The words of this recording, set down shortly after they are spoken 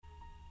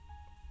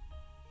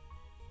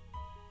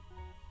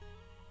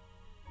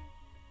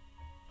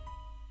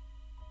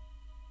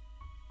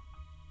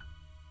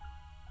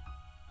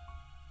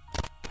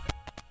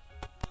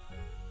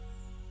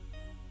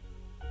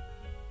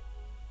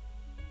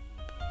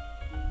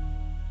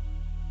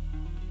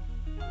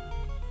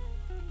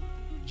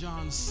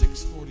John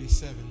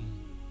 6:47.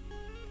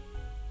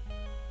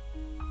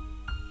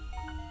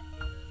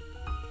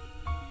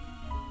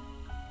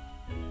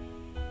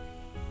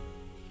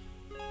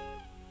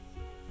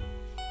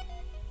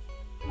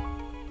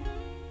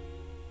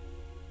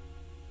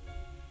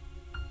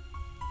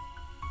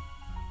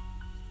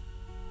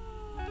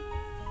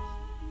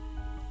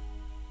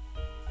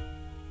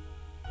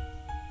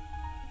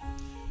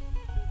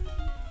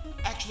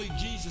 Actually,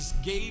 Jesus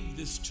gave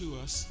this to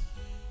us.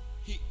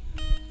 He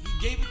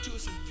gave it to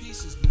us in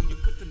pieces, but when you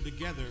put them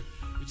together,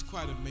 it's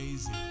quite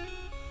amazing.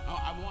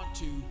 I want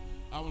to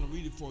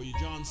read it for you.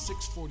 John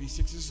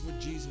 6:46. This is what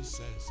Jesus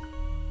says.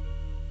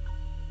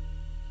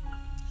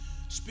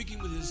 Speaking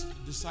with his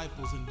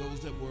disciples and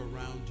those that were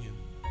around him.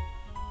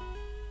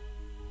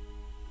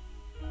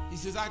 He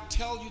says, I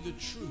tell you the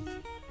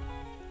truth.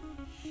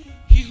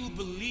 He who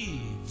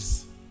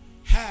believes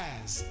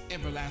has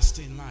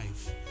everlasting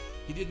life.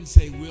 He didn't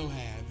say will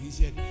have. He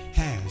said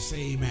has.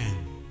 Say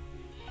amen.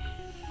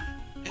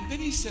 And then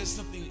he says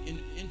something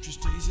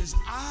interesting. He says,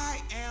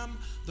 I am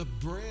the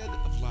bread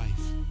of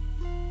life.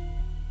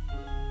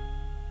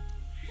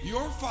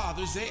 Your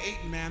fathers, they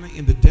ate manna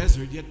in the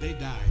desert, yet they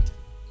died.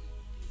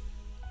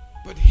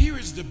 But here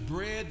is the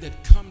bread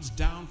that comes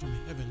down from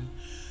heaven,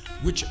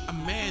 which a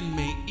man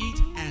may eat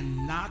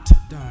and not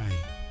die.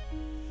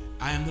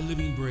 I am the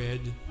living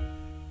bread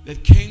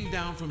that came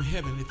down from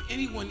heaven. If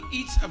anyone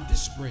eats of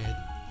this bread,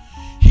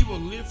 he will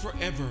live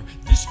forever.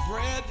 This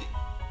bread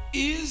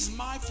is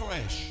my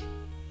flesh,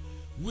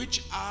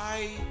 which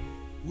I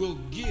will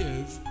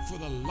give for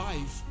the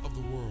life of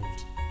the world.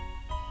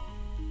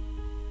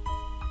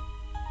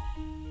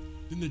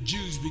 Then the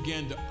Jews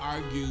began to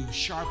argue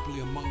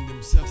sharply among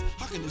themselves.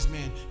 How can this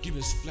man give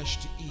his flesh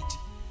to eat?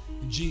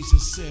 And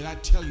Jesus said, I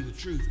tell you the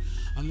truth,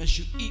 unless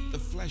you eat the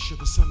flesh of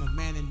the Son of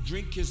Man and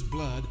drink his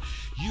blood,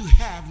 you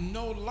have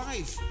no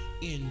life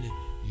in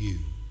you.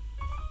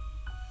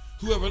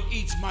 Whoever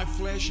eats my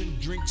flesh and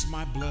drinks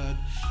my blood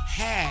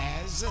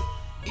has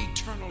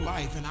eternal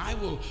life, and I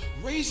will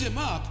raise him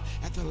up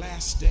at the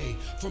last day.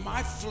 For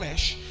my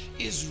flesh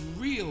is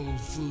real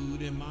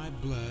food, and my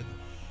blood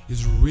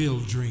is real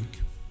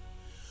drink.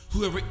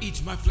 Whoever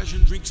eats my flesh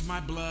and drinks my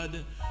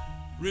blood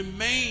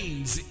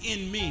remains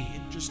in me.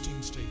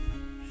 Interesting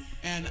statement.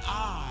 And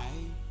I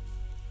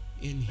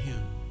in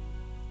him.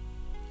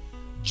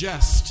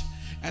 Just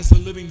as the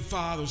living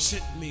Father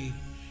sent me,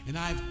 and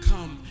I've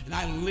come and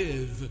I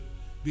live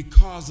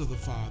because of the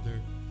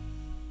Father.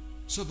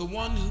 So the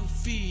one who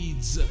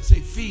feeds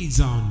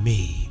on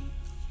me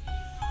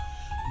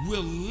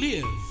will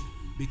live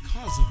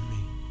because of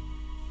me.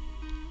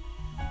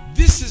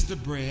 This is the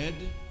bread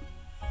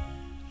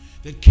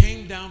that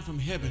came down from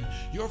heaven.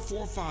 Your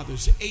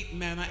forefathers ate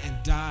manna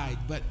and died,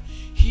 but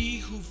he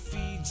who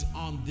feeds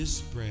on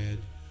this bread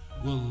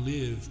will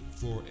live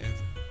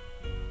forever.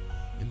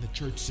 And the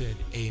church said,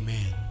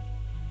 amen.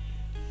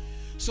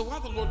 So while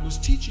the Lord was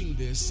teaching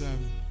this,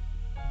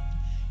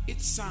 it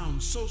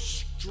sounds so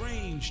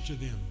strange to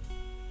them,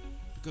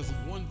 because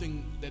of one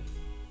thing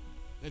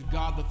that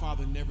God the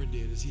Father never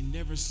did is he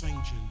never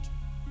sanctioned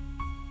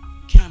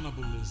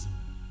cannibalism.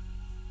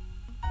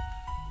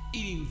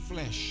 Eating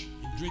flesh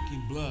and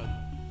drinking blood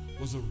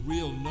was a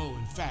real no.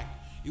 In fact,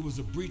 it was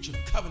a breach of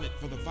covenant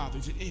for the Father.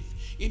 He said, if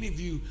any of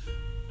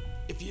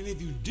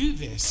you do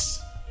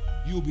this,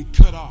 you will be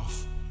cut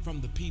off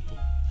from the people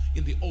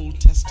in the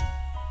Old Testament.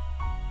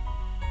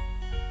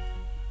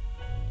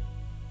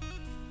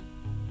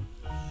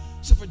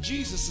 So for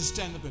Jesus to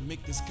stand up and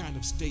make this kind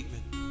of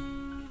statement,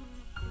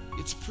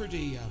 it's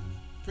pretty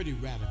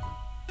radical.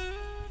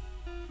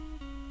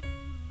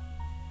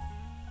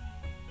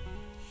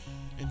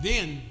 And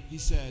then he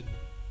said,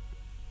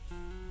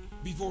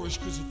 before his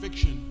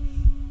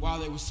crucifixion, while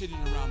they were sitting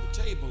around the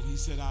table, he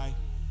said, I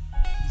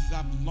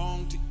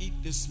long to eat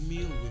this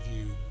meal with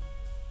you.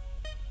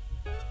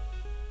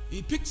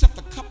 He picks up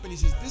the cup and he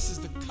says, this is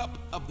the cup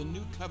of the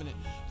new covenant.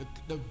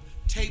 The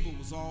table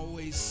was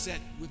always set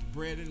with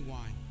bread and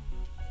wine.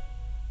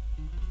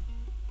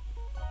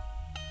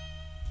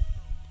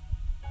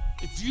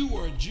 If you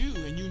were a Jew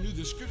and you knew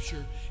the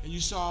scripture and you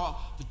saw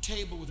the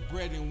table with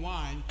bread and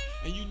wine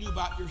and you knew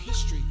about your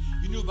history,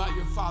 you knew about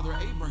your father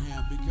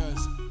Abraham,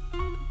 because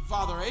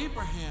Father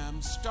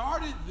Abraham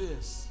started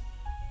this.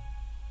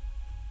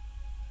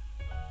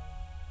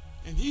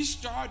 And he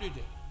started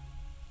it.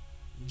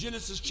 In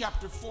Genesis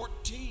chapter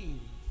 14,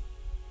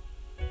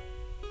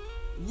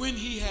 when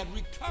he had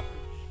recovered,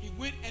 he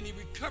went and he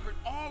recovered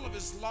all of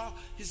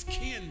his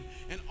kin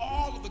and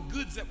all of the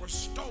goods that were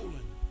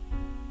stolen.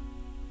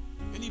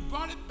 And he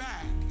brought it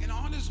back, and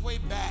on his way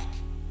back,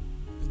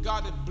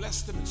 God had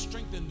blessed them and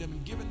strengthened them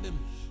and given them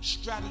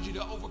strategy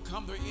to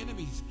overcome their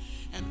enemies.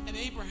 And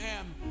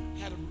Abraham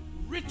had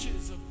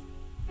riches of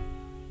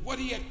what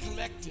he had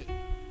collected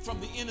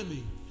from the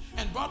enemy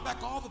and brought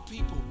back all the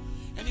people.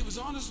 And he was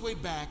on his way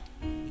back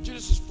in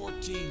Genesis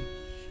 14.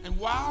 And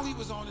while he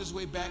was on his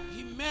way back,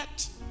 he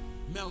met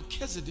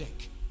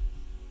Melchizedek.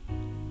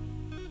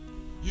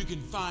 You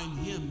can find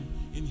him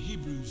in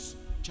Hebrews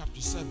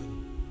chapter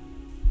 7.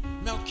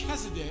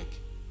 Melchizedek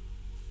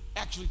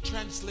actually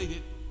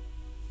translated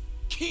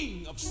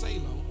king of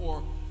Salem,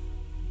 or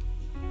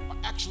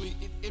actually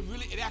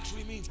it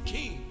actually means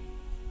king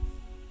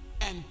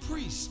and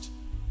priest.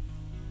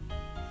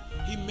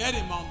 He met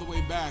him on the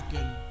way back,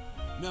 and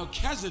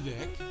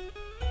Melchizedek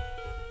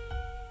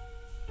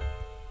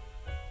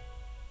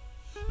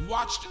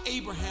watched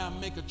Abraham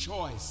make a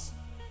choice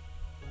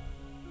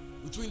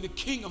between the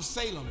king of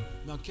Salem,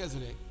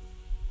 Melchizedek,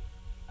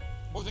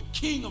 or the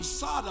king of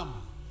Sodom.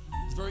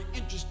 It's very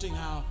interesting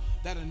how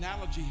that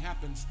analogy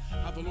happens,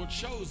 how the Lord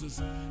shows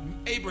us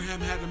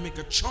Abraham had to make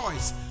a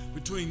choice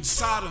between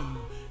Sodom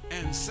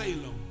and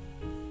Salem,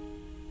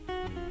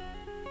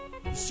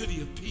 the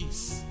city of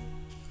peace,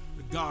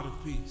 the God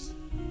of peace.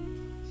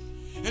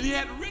 And he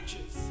had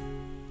riches.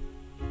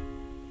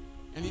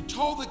 And he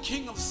told the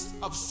king of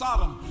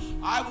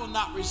Sodom, I will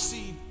not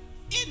receive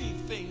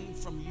anything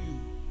from you.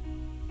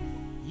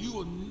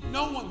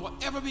 No one will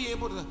ever be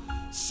able to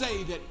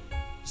say that,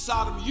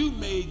 Sodom, you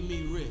made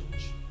me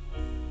rich.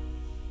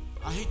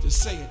 I hate to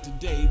say it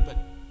today, but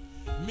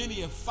many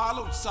have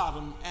followed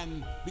Sodom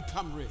and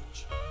become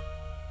rich.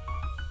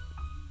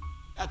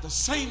 At the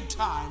same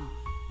time,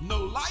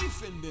 no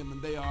life in them,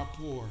 and they are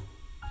poor.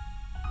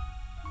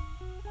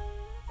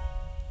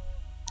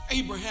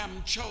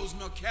 Abraham chose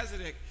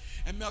Melchizedek,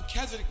 and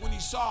Melchizedek, when he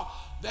saw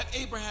that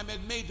Abraham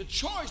had made the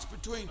choice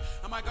between,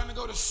 am I going to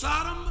go to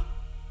Sodom?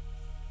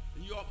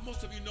 And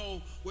most of you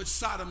know what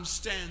Sodom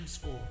stands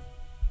for.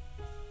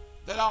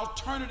 That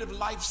alternative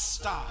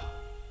lifestyle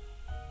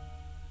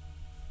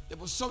that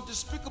was so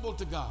despicable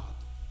to God.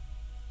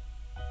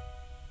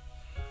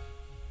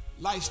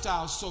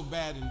 Lifestyle so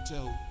bad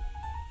until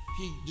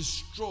he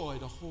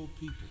destroyed a whole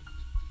people.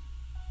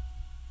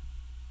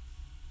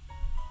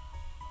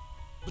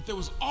 But there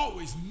was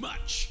always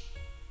much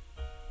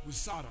with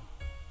Sodom.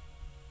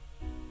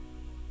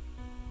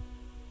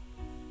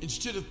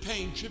 Instead of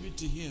paying tribute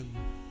to him,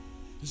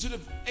 instead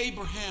of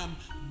Abraham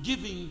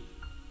giving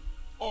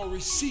or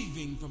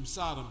receiving from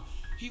Sodom,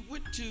 he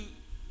went to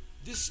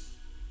this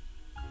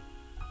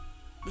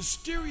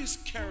mysterious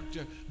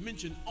character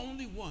mentioned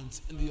only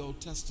once in the Old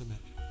Testament,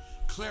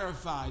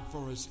 clarified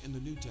for us in the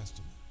New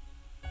Testament.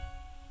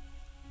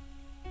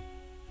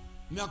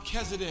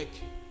 Melchizedek,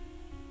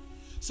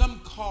 some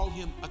call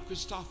him a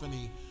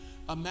Christophany,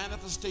 a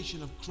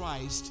manifestation of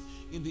Christ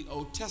in the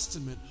Old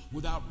Testament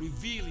without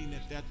revealing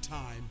at that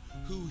time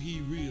who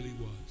he really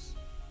was.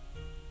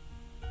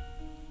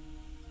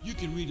 You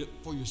can read it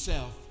for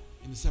yourself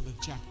in the 7th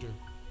chapter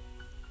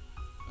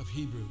of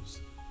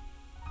Hebrews.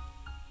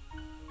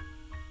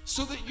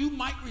 So that you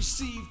might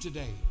receive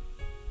today.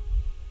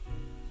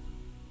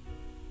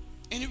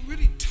 And it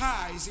really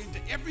ties into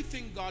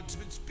everything God's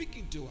been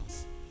speaking to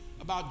us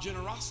about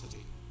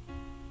generosity.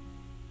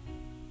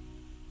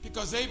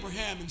 Because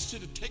Abraham,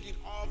 instead of taking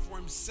all for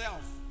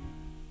himself,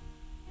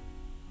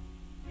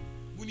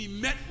 when he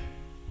met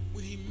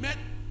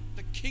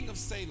the king of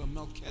Salem,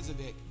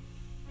 Melchizedek,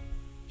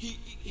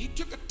 he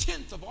took a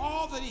tenth of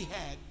all that he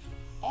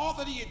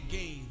had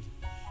gained,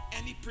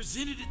 and he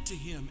presented it to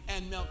him.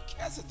 And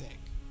Melchizedek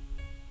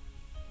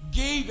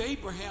gave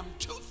Abraham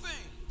two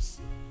things.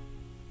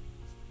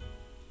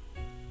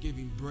 He gave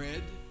him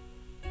bread,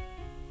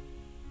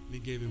 and he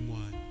gave him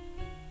wine.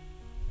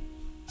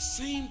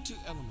 Same two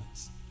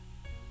elements.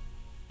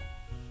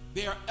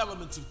 They are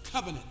elements of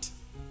covenant.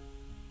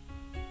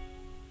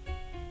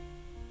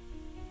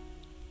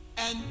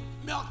 And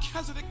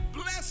Melchizedek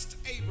blessed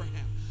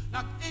Abraham.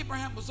 Now,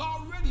 Abraham was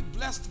already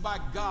blessed by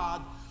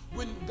God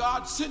when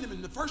God sent him.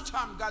 And the first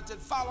time God said,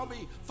 follow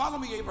me,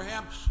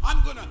 Abraham.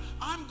 I'm gonna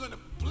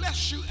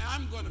bless you, and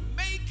I'm gonna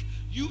make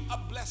you a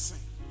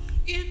blessing.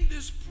 In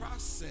this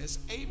process,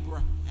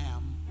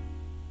 Abraham,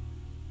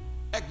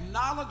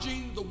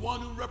 acknowledging the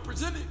one who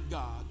represented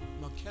God,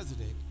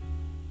 Melchizedek,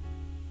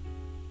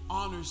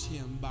 honors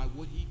him by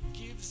what he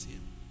gives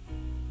him.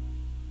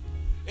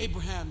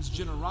 Abraham's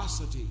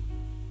generosity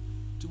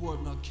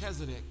toward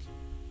Melchizedek,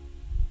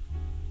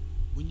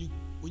 when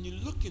you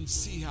look and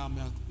see how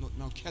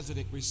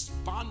Melchizedek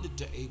responded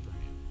to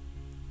Abraham,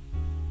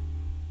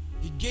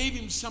 he gave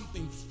him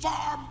something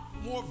far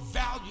more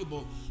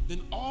valuable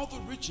than all the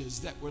riches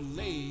that were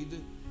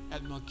laid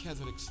at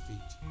Melchizedek's feet.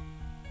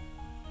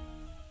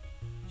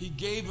 He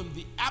gave him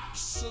the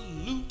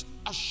absolute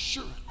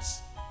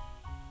assurance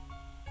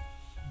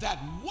that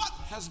what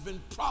has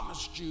been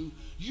promised you,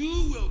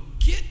 you will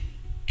get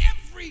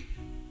every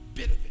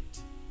bit of it.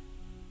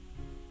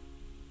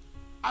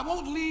 I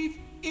won't leave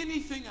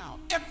anything out.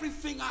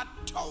 Everything I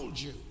told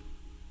you,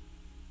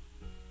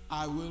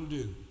 I will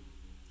do.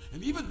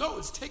 And even though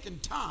it's taken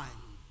time,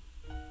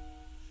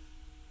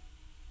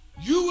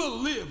 you will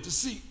live to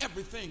see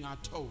everything I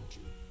told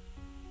you.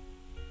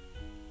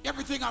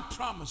 Everything I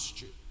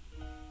promised you.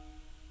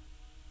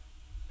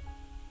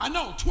 I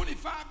know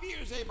 25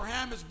 years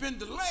Abraham has been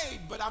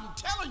delayed, but I'm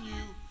telling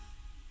you,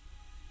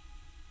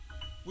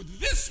 with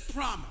this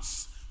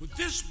promise, with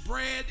this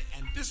bread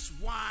and this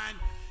wine,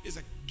 is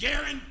a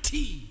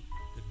guarantee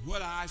that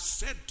what I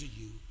said to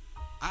you,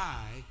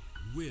 I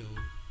will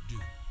do.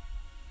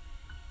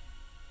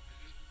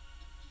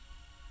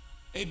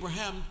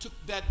 Abraham took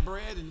that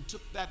bread and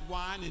took that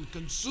wine and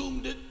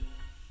consumed it.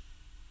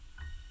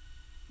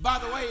 By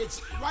the way,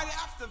 it's right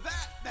after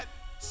that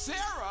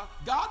Sarah,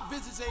 God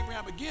visits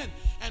Abraham again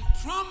and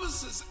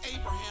promises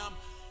Abraham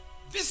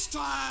this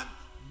time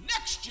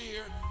next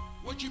year,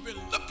 what you've been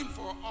looking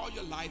for all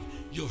your life,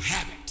 you'll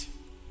have it.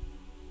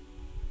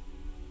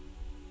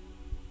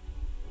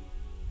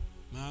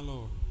 My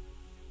Lord.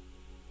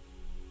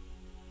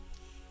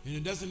 And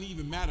it doesn't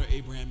even matter,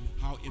 Abraham,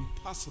 how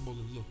impossible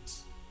it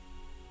looks.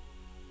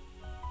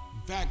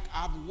 In fact,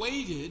 I've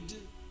waited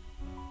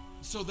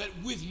so that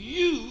with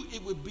you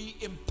it would be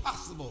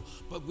impossible.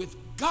 But with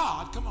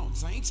God, come on,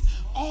 saints,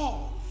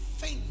 all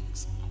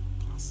things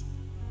are possible.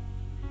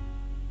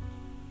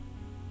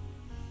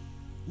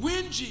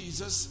 When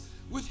Jesus,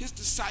 with his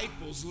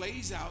disciples,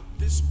 lays out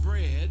this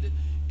bread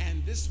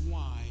and this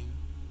wine,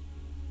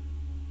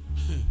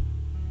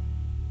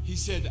 he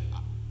said,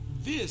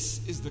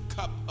 this is the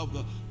cup of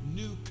the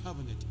new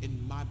covenant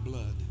in my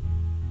blood.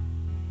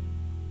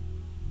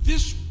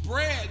 This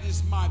bread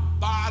is my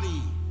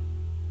body.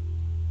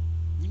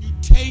 When you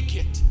take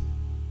it,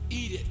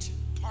 eat it,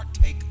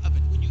 partake of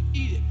it. When you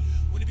eat it,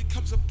 when it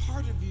becomes a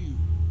part of you,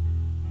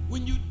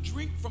 when you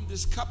drink from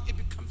this cup, it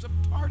becomes a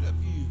part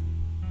of you.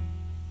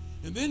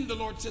 And then the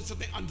Lord said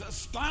something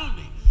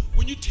astounding.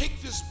 When you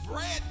take this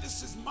bread,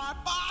 this is my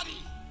body.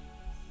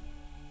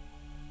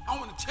 I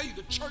want to tell you,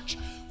 the church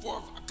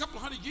for a couple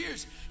of 100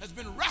 years has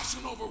been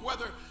wrestling over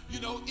whether,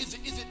 is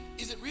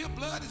it real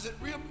blood? Is it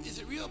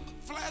real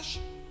flesh?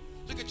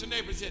 Look at your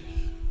neighbor and say,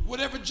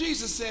 whatever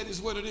Jesus said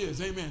is what it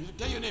is. Amen.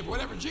 Tell your neighbor,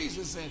 whatever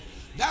Jesus said,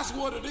 that's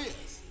what it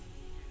is.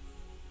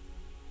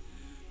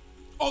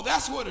 Oh,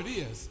 that's what it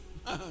is.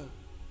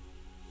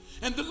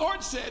 And the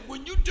Lord said,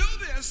 when you do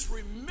this,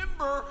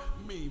 remember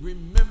me.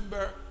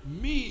 Remember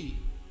me.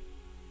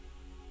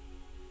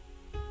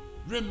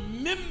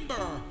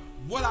 Remember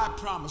what I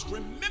promised.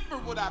 Remember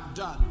what I've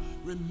done.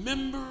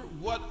 Remember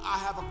what I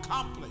have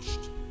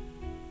accomplished.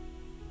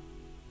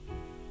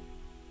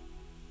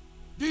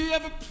 Do you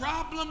have a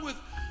problem with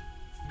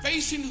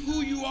facing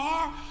who you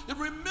are? Then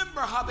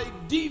remember how they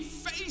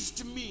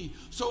defaced me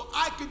so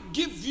I could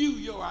give you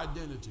your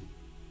identity.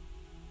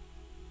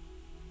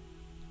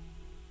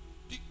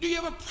 Do you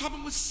have a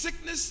problem with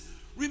sickness?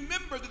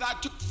 Remember that I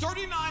took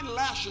 39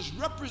 lashes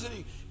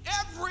representing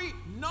every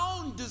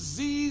known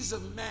disease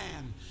of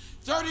man.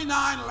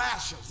 39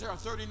 lashes. There are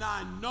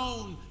 39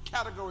 known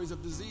categories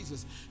of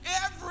diseases.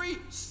 Every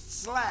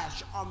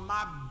slash on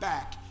my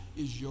back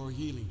is your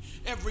healing.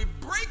 Every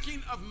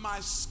breaking of my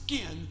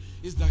skin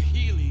is the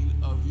healing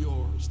of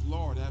yours.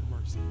 Lord, have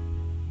mercy.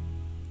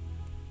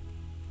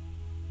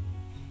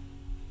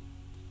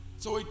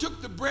 So he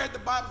took the bread, the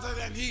Bible says,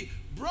 and he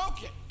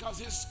broke it because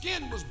his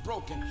skin was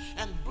broken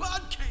and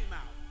blood came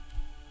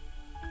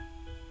out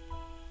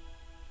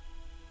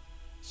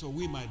so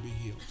we might be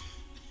healed.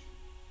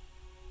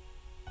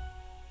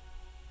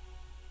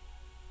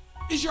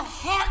 Is your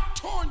heart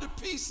torn to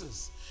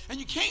pieces and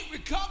you can't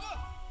recover?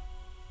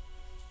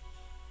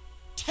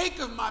 Take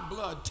of my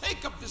blood,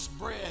 take of this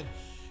bread.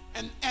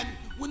 And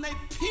when they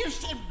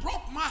pierced and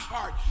broke my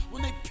heart,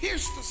 when they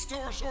pierced the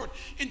sword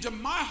into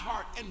my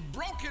heart and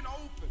broke it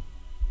open,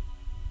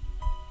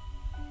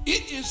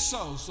 it is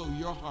so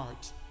your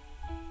heart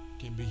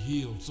can be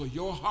healed. So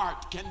your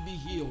heart can be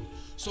healed.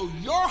 So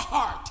your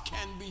heart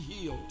can be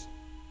healed.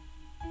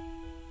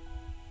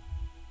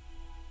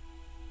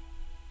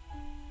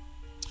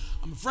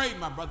 I'm afraid,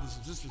 my brothers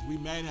and sisters, we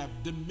may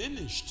have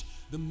diminished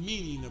the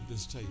meaning of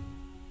this table.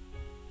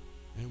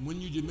 And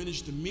when you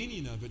diminish the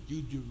meaning of it,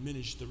 you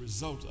diminish the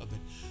result of it.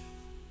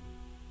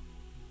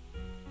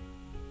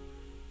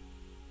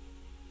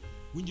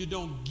 When you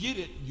don't get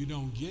it, you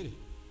don't get it.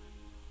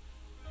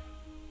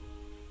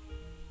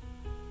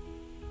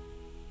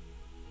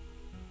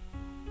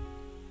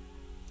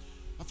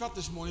 I felt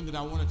this morning that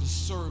I wanted to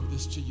serve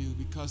this to you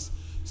because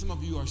some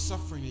of you are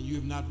suffering and you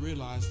have not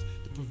realized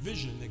the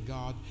provision that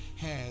God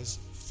has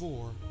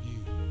for you.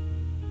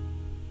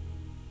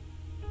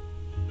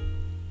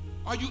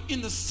 Are you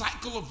in the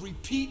cycle of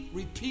repeat,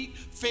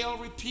 fail,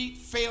 repeat,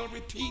 fail,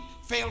 repeat,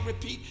 fail,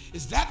 repeat?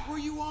 Is that where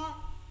you are?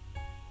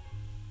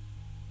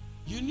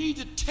 You need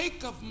to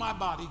take of my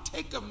body,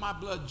 take of my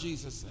blood,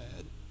 Jesus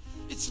said.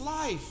 It's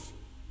life.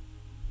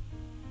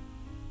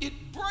 It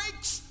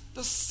breaks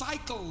the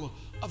cycle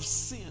of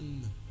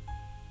sin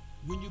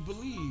when you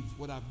believe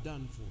what I've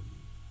done for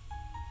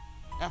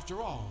you. After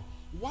all,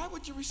 why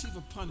would you receive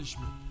a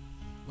punishment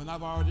when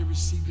I've already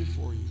received it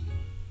for you?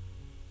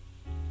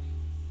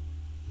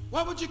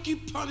 Why would you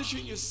keep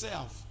punishing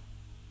yourself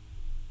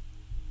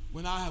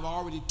when I have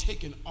already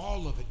taken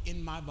all of it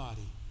in my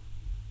body?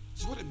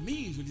 That's what it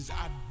means when he says,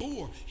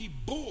 he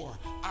bore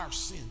our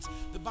sins.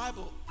 The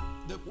Bible,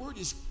 the word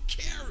is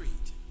carried.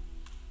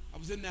 I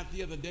was in that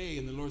the other day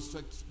and the Lord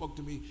spoke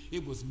to me.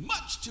 It was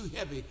much too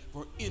heavy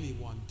for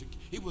anyone to,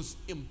 it was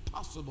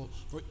impossible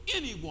for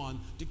anyone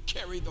to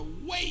carry the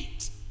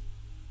weight,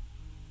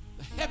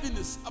 the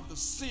heaviness of the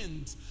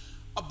sins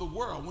of the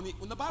world.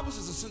 When the Bible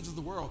says the sins of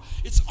the world,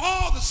 it's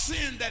all the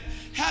sin that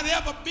had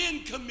ever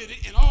been committed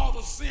and all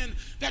the sin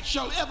that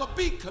shall ever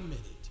be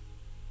committed.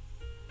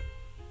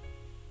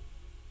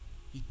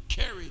 He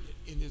carried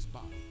it in his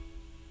body.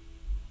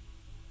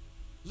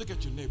 Look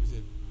at your neighbor and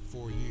say,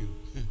 for you.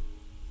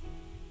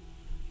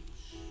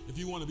 If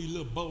you want to be a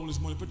little bold this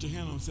morning, put your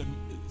hand on them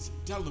and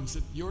tell them,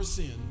 your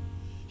sin,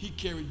 he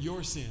carried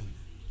your sin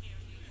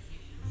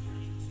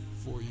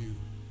for you.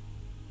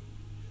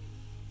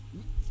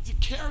 To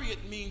carry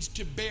it means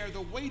to bear the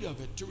weight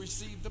of it, to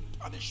receive the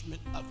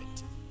punishment of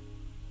it.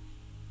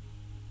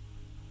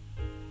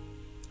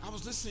 I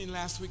was listening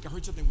last week. I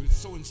heard something that was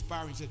so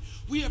inspiring. It said,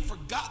 we have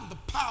forgotten the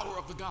power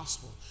of the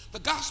gospel. The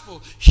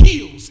gospel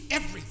heals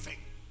everything.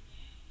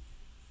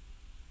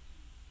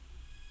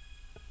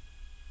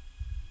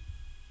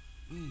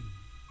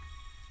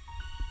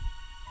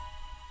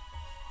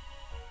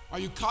 Are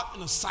you caught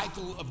in a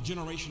cycle of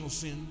generational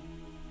sin?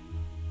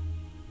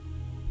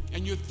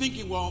 And you're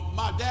thinking, well,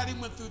 my daddy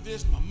went through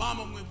this, my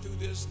mama went through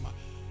this.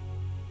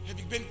 Have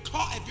you been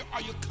caught?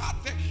 Are you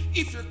caught there?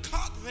 If you're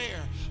caught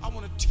there, I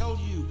want to tell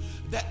you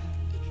that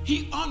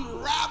he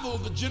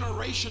unraveled the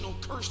generational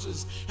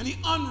curses, and he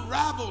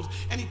unraveled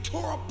and he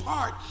tore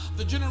apart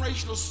the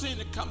generational sin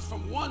that comes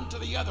from one to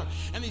the other,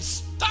 and he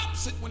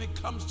stops it when it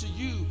comes to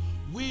you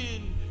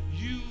when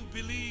you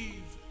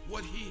believe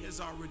what he has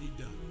already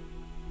done.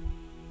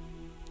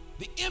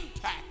 The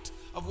impact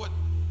of what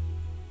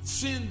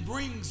sin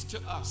brings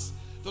to us,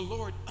 the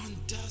Lord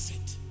undoes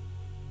it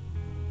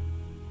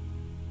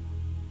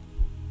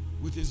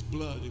with his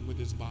blood and with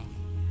his body.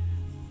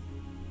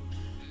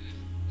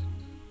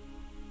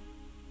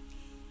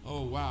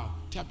 Oh, wow.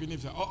 Tap your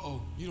neighbor and say,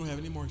 uh-oh, you don't have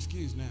any more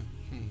excuse now.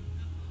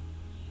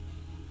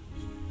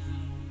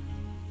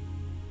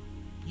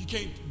 You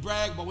can't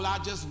brag, but well, I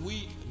just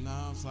weak. No,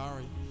 I'm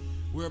sorry.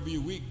 Wherever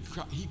you're weak,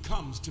 he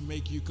comes to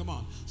make you, come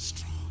on,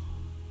 strong.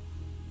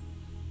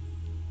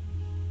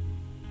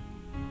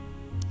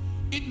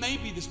 It may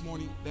be this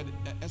morning that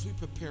as we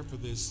prepare for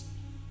this,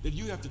 that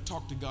you have to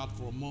talk to God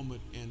for a moment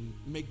and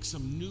make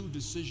some new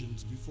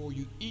decisions before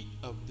you eat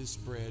of this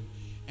bread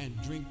and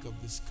drink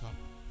of this cup.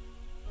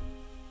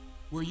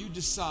 Where you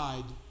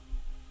decide,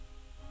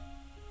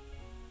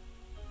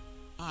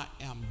 I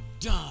am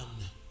done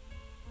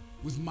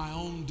with my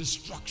own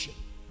destruction.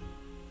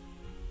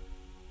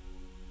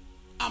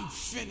 I'm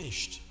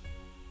finished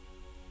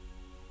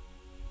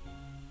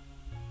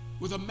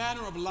with a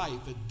manner of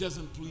life that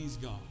doesn't please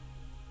God.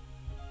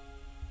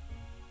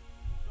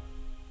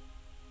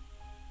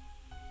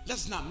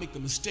 Let's not make a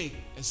mistake,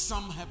 as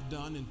some have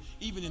done, and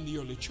even in the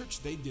early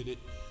church they did it.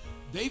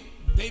 They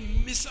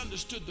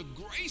misunderstood the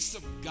grace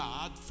of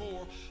God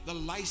for the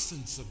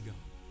license of God.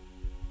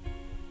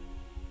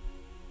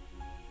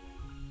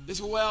 They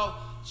said, well,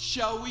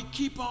 shall we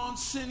keep on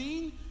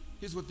sinning?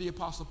 Here's what the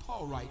Apostle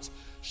Paul writes.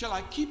 Shall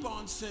I keep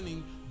on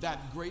sinning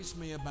that grace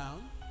may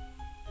abound?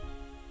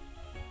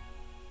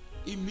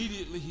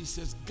 Immediately he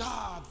says,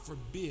 God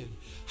forbid.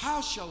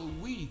 How shall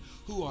we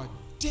who are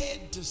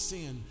dead to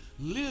sin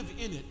live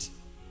in it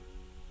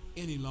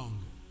any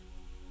longer?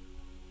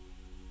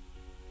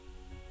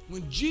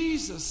 When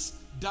Jesus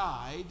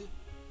died,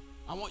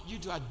 I want you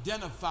to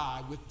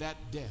identify with that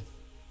death.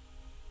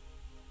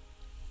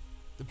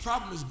 The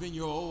problem has been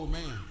your old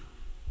man.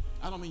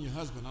 I don't mean your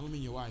husband. I don't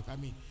mean your wife. I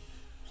mean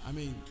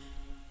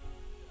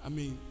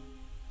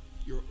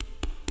your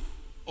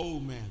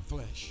old man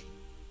flesh.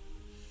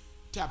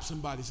 Tap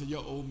somebody and say,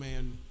 your old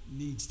man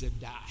needs to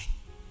die.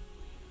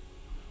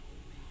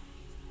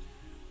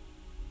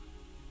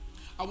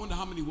 I wonder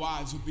how many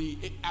wives would be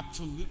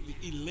absolutely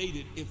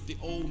elated if the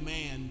old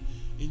man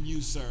in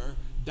you, sir,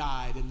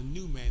 died and the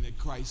new man that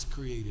Christ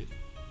created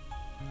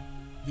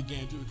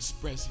began to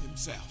express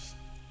himself.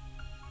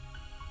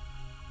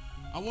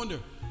 I wonder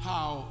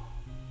how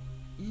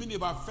many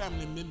of our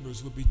family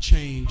members would be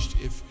changed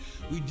if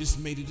we just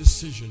made a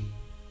decision.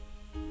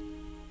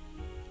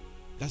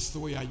 That's the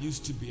way I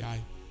used to be.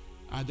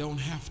 I don't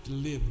have to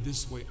live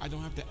this way. I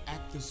don't have to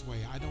act this way.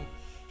 I don't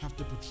have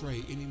to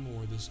portray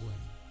anymore this way.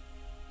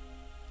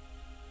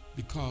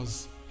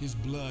 Because his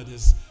blood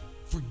has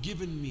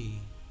forgiven me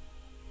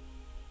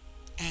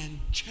and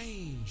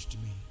changed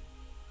me.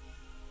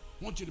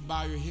 I want you to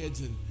bow your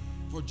heads and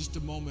for just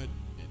a moment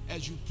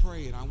as you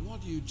pray, and I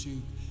want you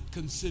to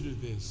consider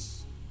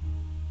this.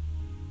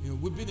 You know,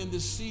 we've been in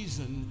this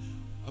season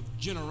of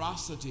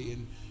generosity,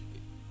 and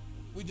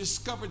we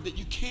discovered that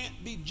you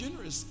can't be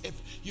generous if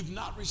you've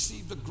not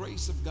received the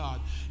grace of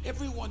God.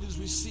 Everyone who's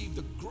received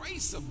the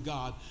grace of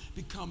God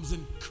becomes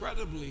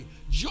incredibly,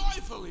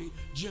 joyfully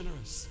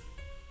generous.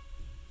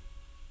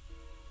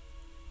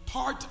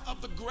 Part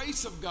of the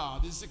grace of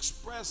God is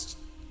expressed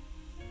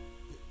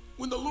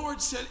when the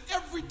Lord said,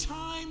 every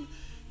time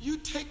you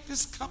take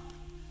this cup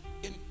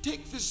and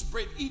take this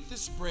bread, eat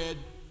this bread,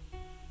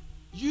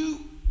 you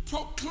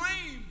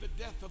proclaim the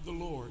death of the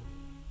Lord.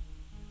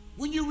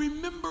 When you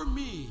remember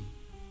me,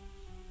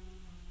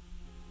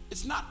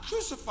 it's not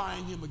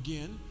crucifying him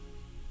again,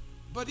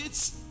 but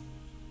it's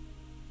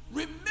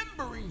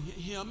remembering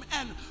him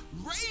and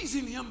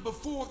raising him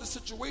before the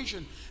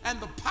situation and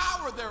the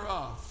power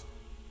thereof.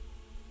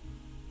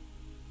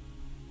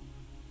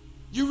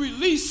 You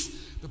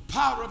release the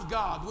power of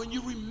God when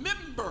you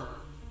remember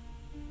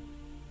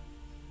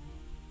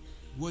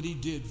what he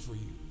did for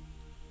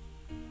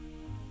you.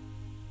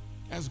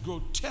 As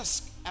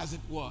grotesque as it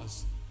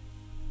was,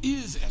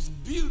 is as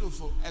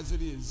beautiful as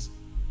it is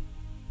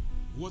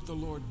what the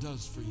Lord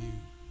does for you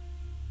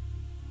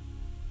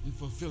in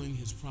fulfilling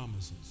his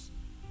promises.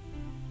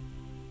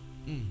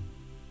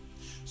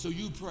 So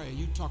you pray,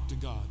 you talk to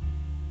God.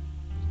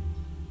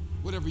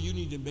 Whatever you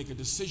need to make a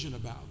decision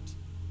about,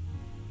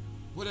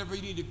 whatever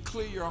you need to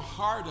clear your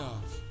heart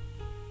of,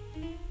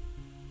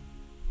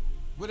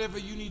 whatever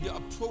you need to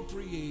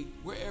appropriate,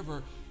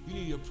 wherever you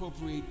need to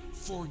appropriate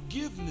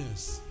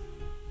forgiveness.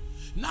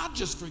 Not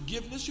just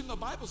forgiveness. You know,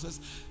 the Bible says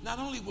not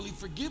only will he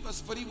forgive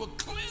us, but he will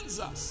cleanse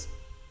us.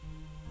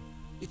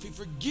 If he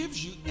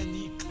forgives you and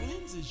he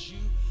cleanses you,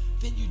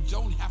 then you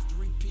don't have to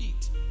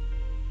repeat.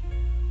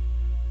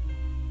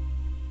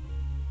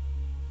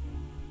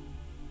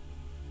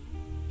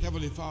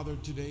 Heavenly Father,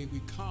 today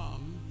we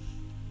come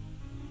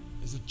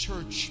as a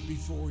church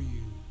before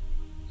you.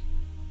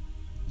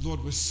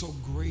 Lord, we're so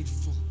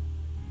grateful.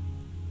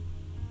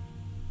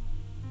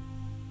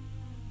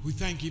 We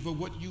thank you for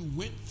what you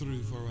went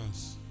through for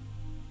us.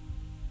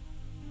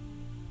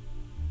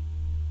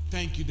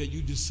 Thank you that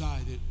you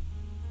decided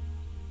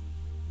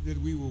that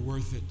we were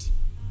worth it.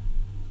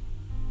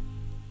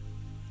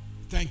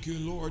 Thank you,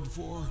 Lord,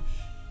 for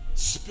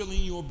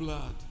spilling your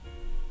blood,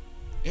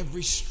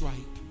 every stripe,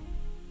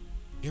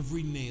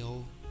 every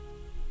nail,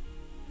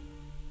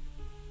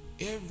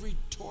 every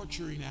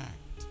torturing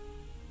act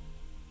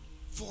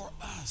for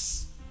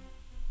us.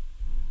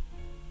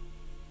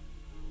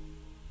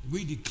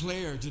 We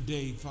declare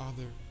today,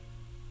 Father,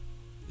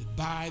 that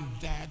by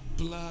that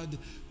blood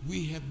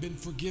we have been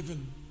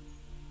forgiven.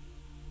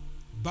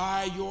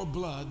 By your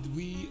blood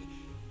we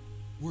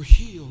were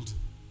healed.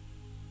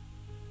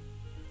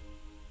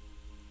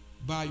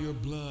 By your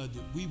blood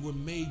we were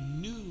made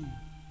new.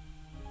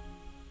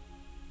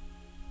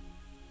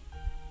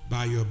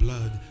 By your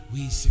blood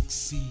we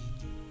succeed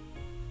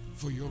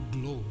for your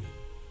glory.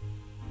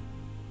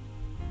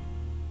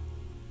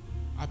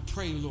 I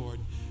pray, Lord,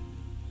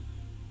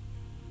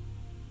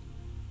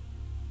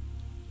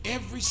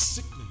 every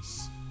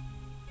sickness,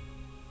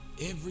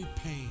 every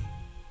pain,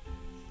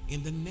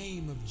 in the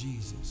name of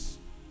Jesus,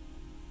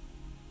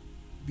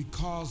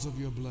 because of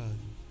your blood,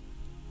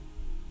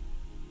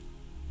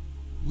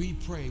 we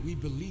pray, we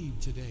believe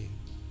today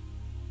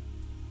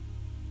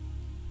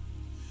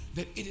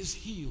that it is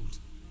healed.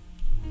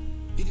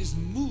 It is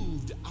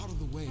moved out of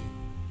the way.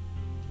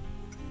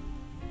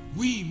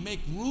 We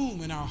make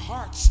room in our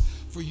hearts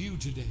for you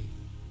today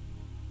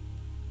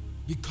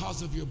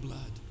because of your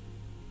blood,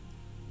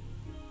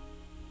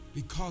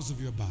 because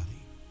of your body.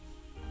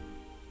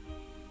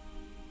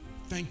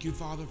 Thank you,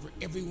 Father, for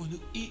everyone who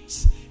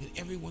eats and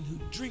everyone who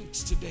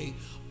drinks today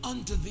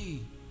unto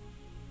thee.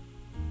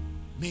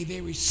 May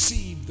they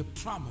receive the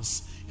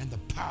promise and the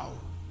power.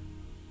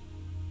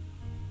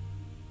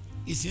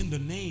 It's in the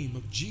name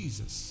of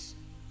Jesus.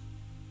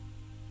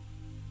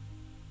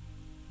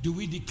 Do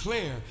we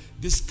declare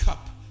this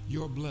cup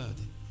your blood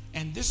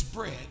and this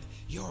bread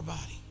your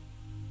body?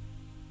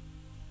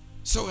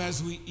 So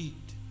as we eat,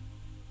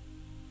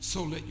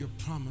 so let your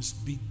promise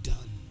be done.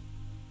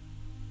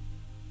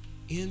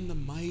 In the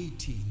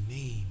mighty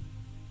name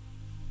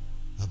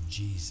of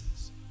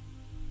Jesus.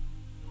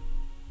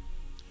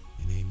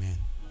 And amen.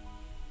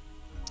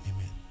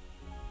 Amen.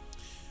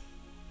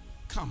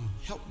 Come,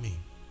 help me.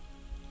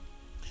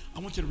 I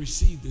want you to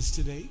receive this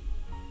today.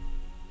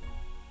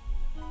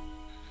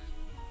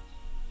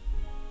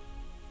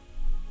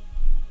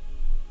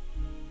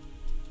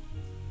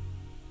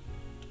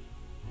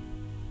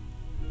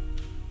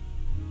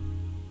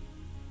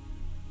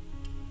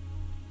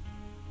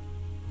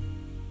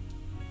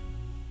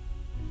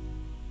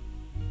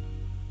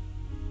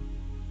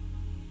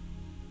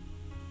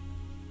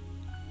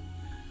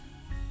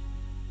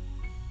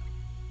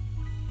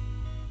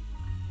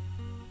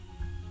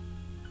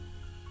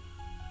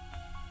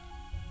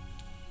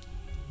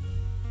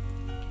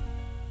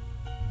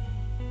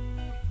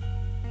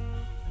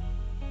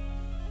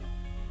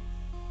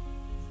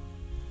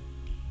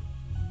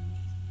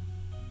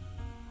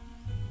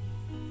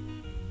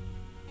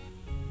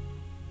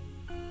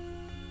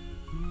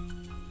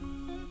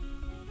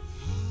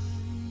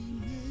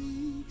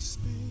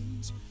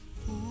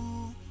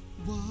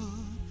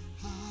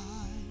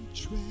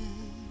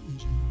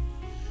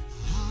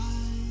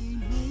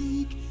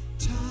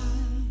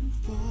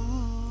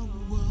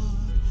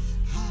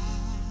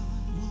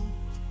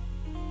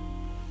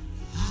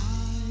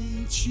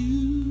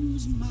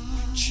 Choose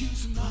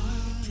my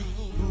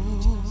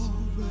priorities.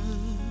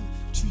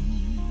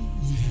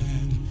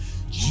 And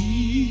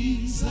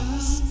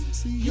Jesus,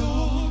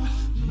 you're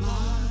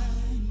my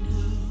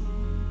number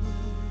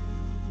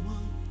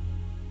one.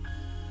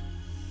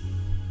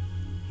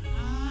 I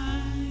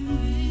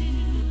will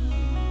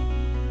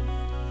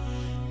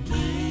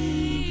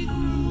make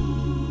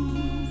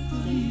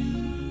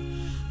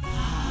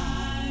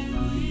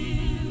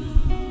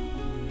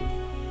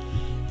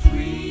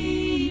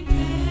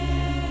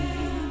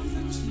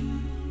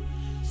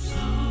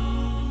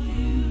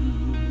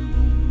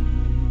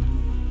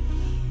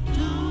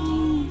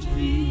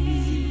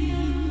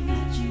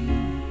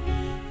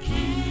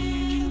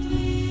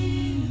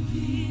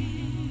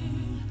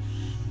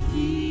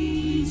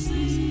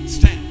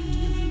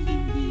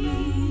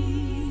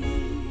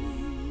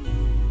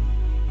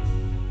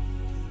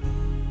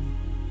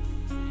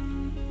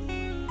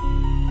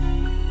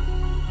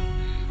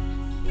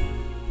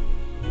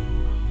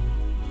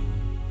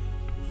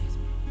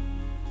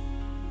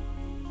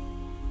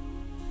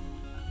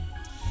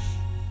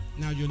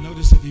Now you'll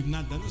notice if you've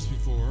not done this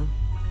before,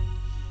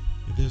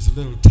 that there's a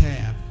little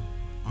tab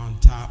on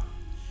top.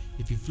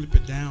 If you flip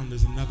it down,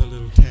 there's another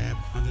little tab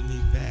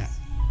underneath that.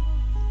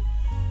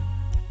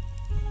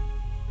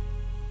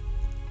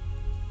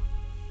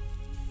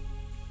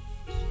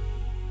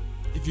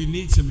 If you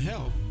need some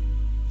help,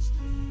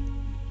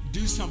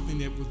 do something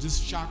that will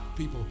just shock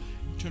people.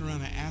 Turn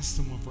around and ask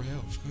someone for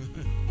help.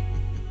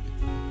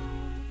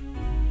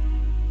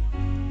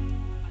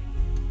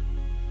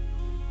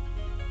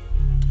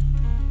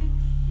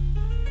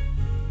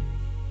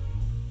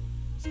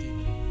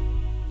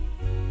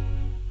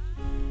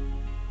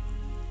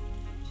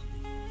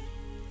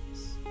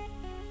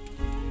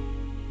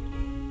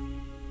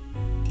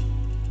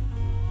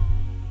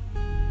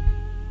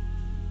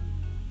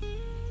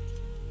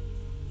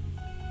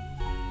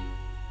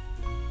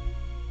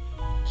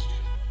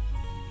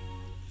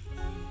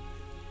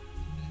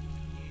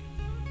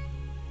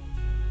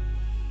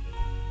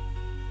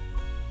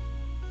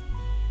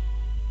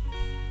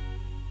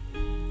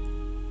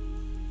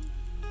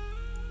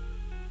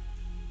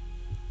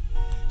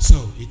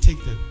 So you take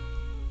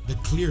the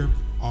clear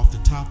off the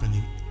top and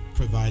it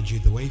provides you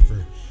the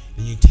wafer.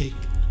 And you take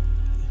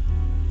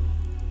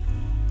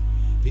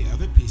the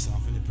other piece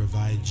off and it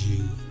provides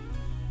you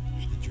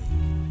the drink.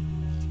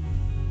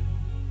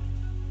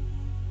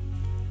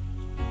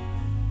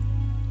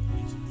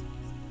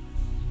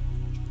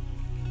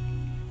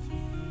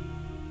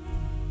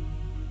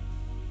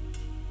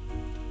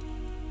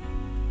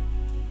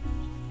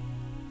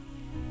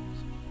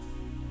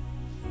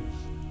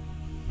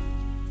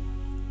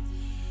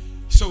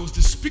 So as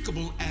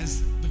despicable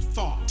as the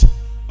thought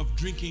of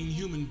drinking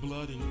human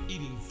blood and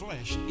eating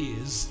flesh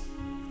is,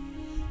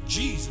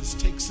 Jesus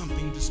takes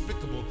something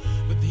despicable,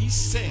 but he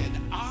said,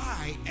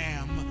 I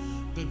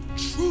am the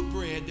true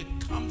bread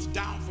that comes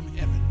down from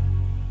heaven.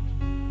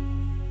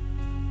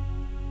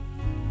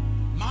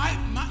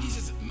 He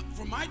says,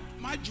 for my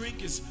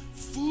drink is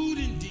food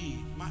indeed.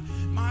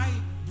 My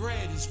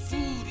bread is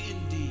food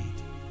indeed.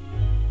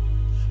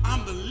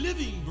 I'm the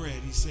living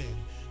bread, he said,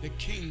 that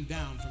came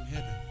down from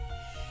heaven.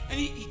 And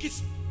he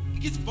gets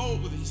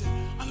bold with it. He said,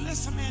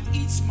 unless a man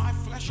eats my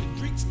flesh and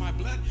drinks my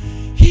blood,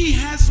 he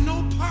has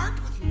no part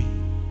with me.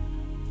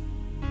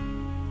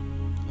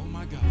 Oh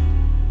my God.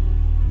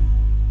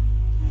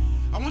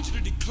 I want you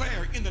to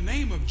declare in the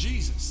name of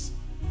Jesus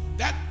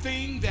that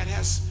thing that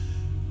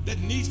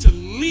needs to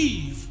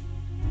leave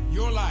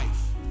your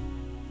life.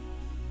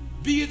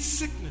 Be it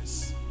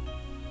sickness,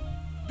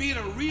 be it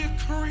a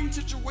reoccurring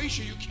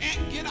situation you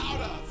can't get out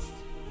of.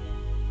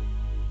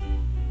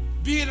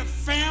 Be it a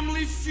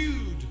family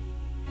feud,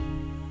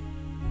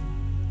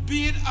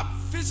 be it a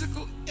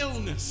physical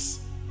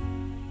illness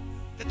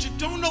that you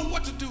don't know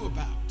what to do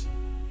about.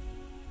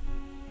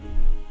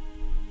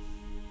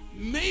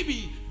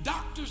 Maybe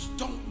doctors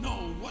don't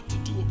know what to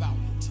do about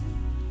it.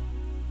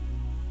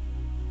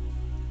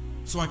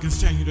 So I can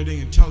stand here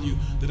today and tell you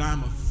that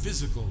I'm a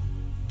physical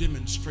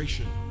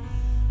demonstration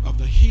of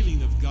the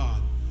healing of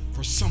God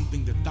for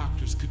something that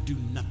doctors could do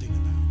nothing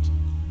about.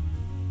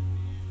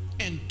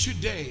 And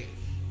today,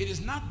 it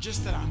is not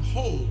just that I'm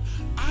whole.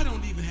 I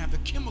don't even have the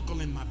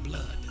chemical in my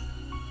blood.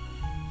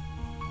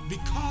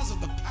 Because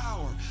of the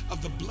power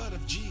of the blood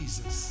of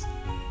Jesus.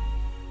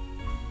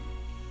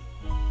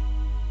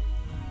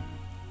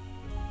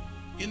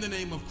 In the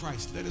name of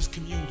Christ, let us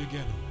commune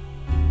together.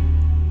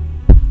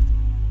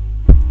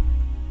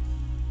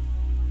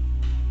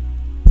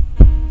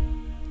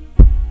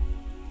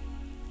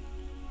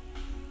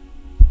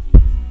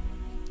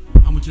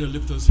 I want you to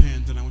lift those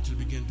hands and I want you to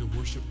begin to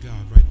worship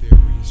God right there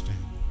where you stand.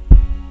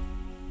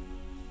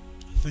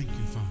 Thank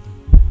you, Father.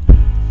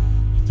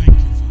 Thank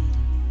you, Father.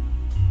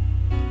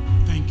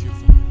 Thank you,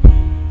 Father.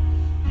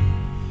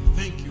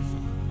 Thank you,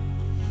 Father.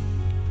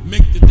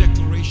 Make the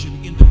declaration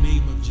in the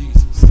name of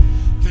Jesus.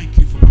 Thank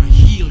you for my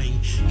healing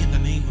in the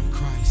name of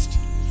Christ.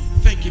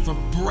 Thank you for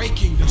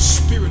breaking the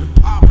spirit of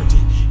poverty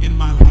in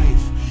my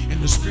life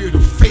and the spirit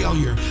of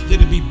failure.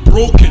 Let it be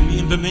broken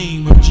in the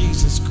name of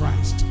Jesus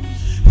Christ.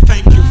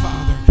 Thank you,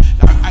 Father.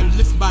 I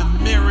lift my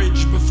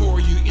marriage before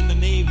you in the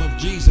name of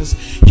Jesus.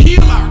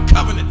 Heal our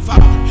covenant,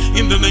 Father,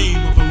 in the name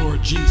of the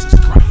Lord Jesus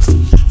Christ.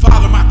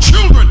 Father, my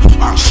children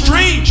are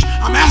estranged.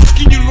 I'm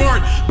asking you,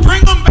 Lord,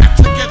 bring them back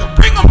together.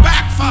 Bring them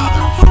back,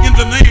 Father, in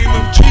the name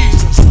of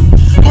Jesus.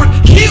 Lord,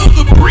 heal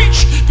the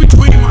breach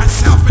between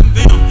myself and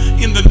them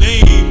in the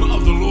name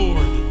of the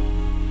Lord.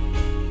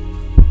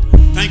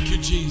 Thank you,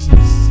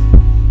 Jesus.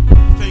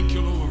 Thank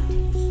you, Lord.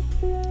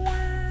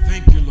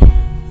 Thank you, Lord.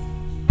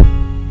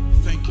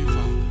 Thank you,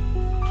 Father.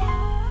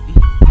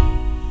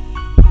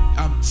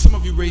 Some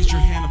of you raised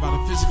your hand about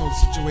a physical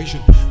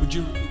situation. Would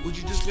you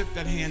just lift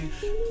that hand?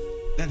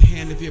 That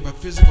hand, if you have a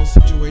physical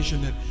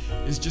situation that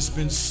has just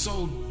been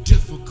so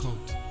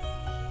difficult.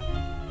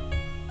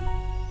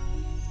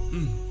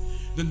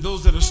 Then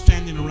those that are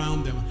standing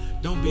around them,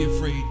 don't be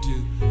afraid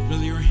to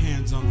lay your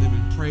hands on them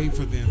and pray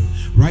for them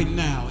right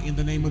now in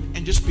the name of,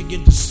 and just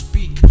begin to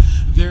speak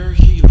their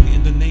healing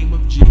in the name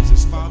of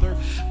Jesus. Father,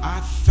 I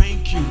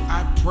thank you.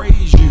 I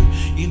praise you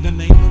in the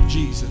name of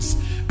Jesus.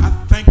 I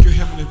thank Thank you,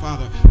 Heavenly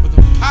Father, for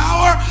the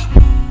power.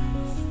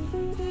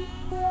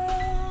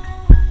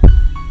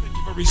 Thank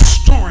you for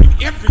restoring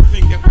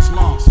everything that was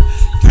lost.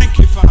 Thank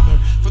you, Father,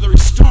 for the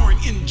restoring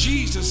in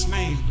Jesus'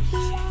 name.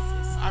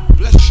 I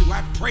bless you.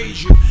 I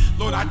praise you.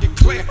 Lord, I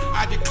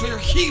declare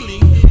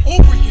healing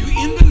over you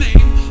in the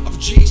name of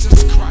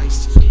Jesus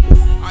Christ.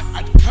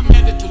 I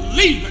command it to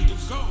leave and to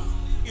go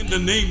in the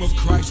name of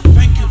Christ.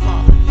 Thank you,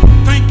 Father.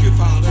 Thank you,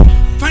 Father.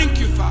 Thank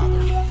you,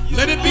 Father.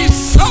 Let it be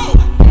so.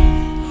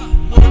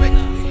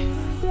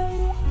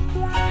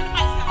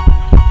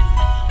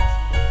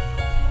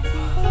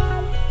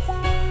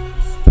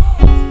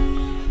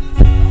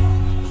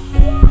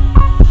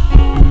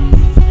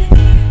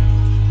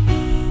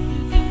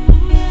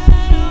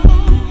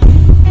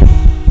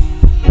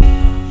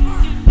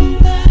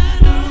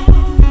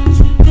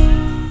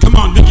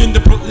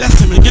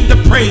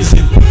 Praise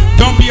him.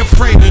 Don't be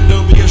afraid and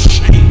don't be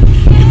ashamed.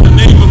 In the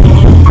name of the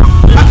Lord,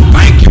 I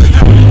thank you,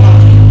 Heavenly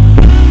Father.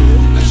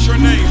 Bless your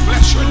name.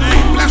 Bless your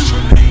name. Bless your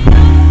name.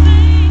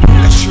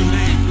 Bless your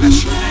name.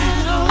 Bless your name.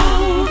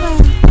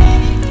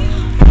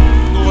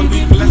 Lord, we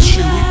bless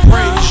you. We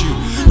praise you.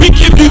 We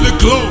give you the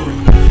glory.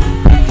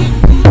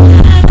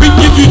 We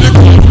give you the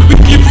glory. We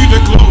give you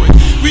the glory.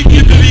 We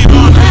give you the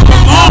honor.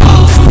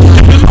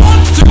 It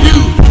belongs to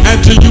you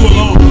and to you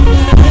alone.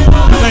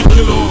 Thank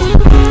you, Lord.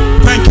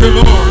 Thank you,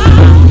 Lord.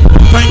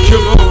 Thank you,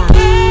 Lord.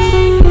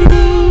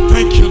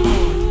 Thank you, Lord.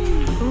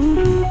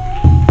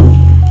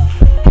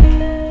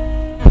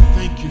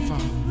 Thank you,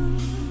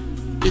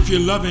 Father. If you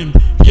love him,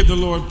 give the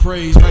Lord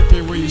praise right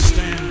there where you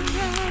stand.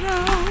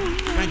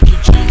 Thank you,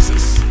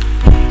 Jesus.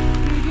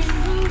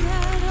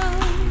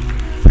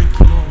 Thank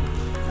you, Lord.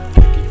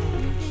 Thank you,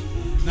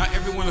 Father. Now,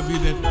 every one of you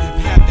that have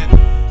had that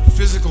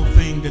physical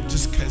thing that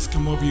just has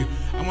come over you,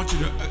 I want you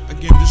to,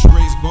 again, just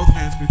raise both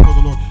hands before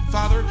the Lord.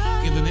 Father,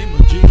 in the name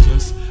of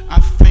Jesus, I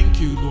thank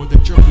you, Lord,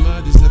 that your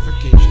blood is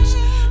efficacious.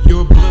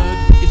 Your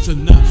blood is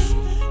enough.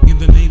 In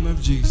the name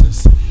of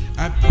Jesus,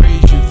 I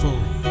praise you for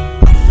it.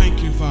 I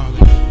thank you,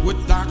 Father.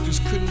 What doctors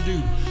couldn't do,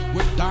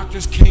 what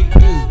doctors can't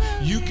do,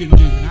 you can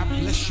do. And I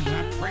bless you and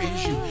I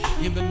praise you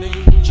in the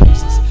name of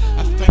Jesus.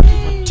 I thank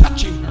you for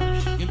touching her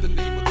in the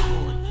name of the Lord.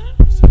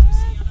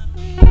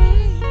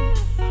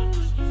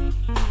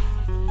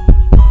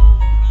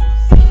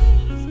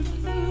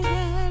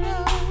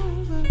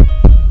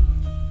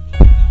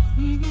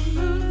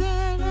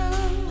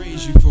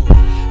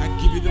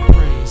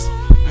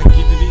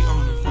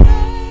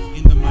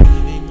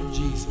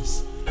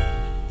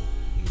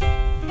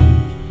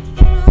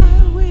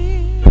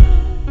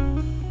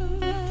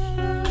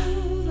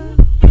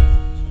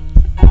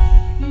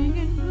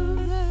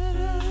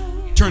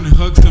 Turn and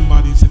hug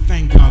somebody and say,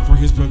 thank God for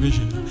his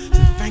provision.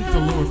 Say, thank the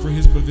Lord for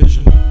his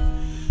provision.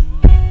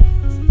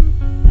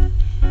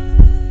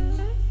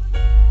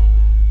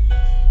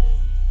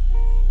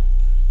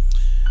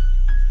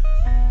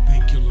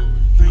 Thank you,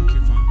 Lord. Thank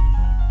you, Father.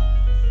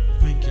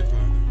 Thank you,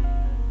 Father.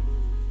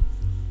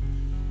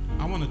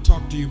 I want to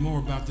talk to you more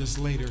about this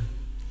later,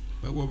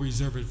 but we'll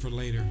reserve it for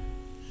later.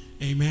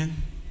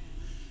 Amen.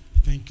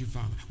 Thank you,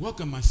 Father.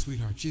 Welcome, my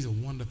sweetheart. She's a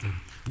wonderful,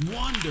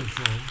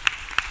 wonderful.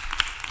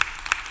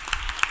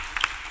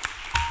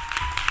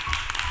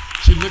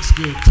 She looks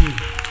good too.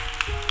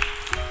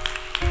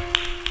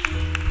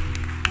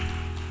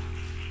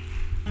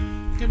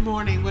 Good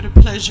morning. What a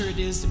pleasure it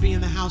is to be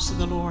in the house of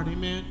the Lord.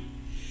 Amen.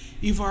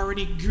 You've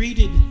already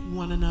greeted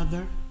one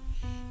another.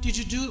 Did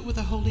you do it with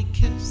a holy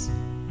kiss?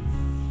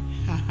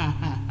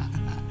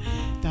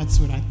 That's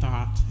what I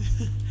thought.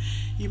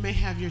 You may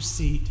have your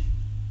seat.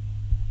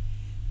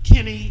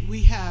 Kenny,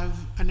 we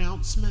have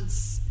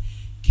announcements.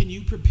 Can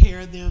you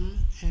prepare them?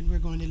 And we're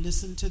going to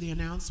listen to the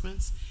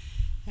announcements.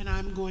 And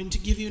I'm going to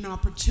give you an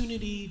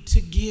opportunity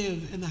to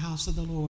give in the house of the Lord.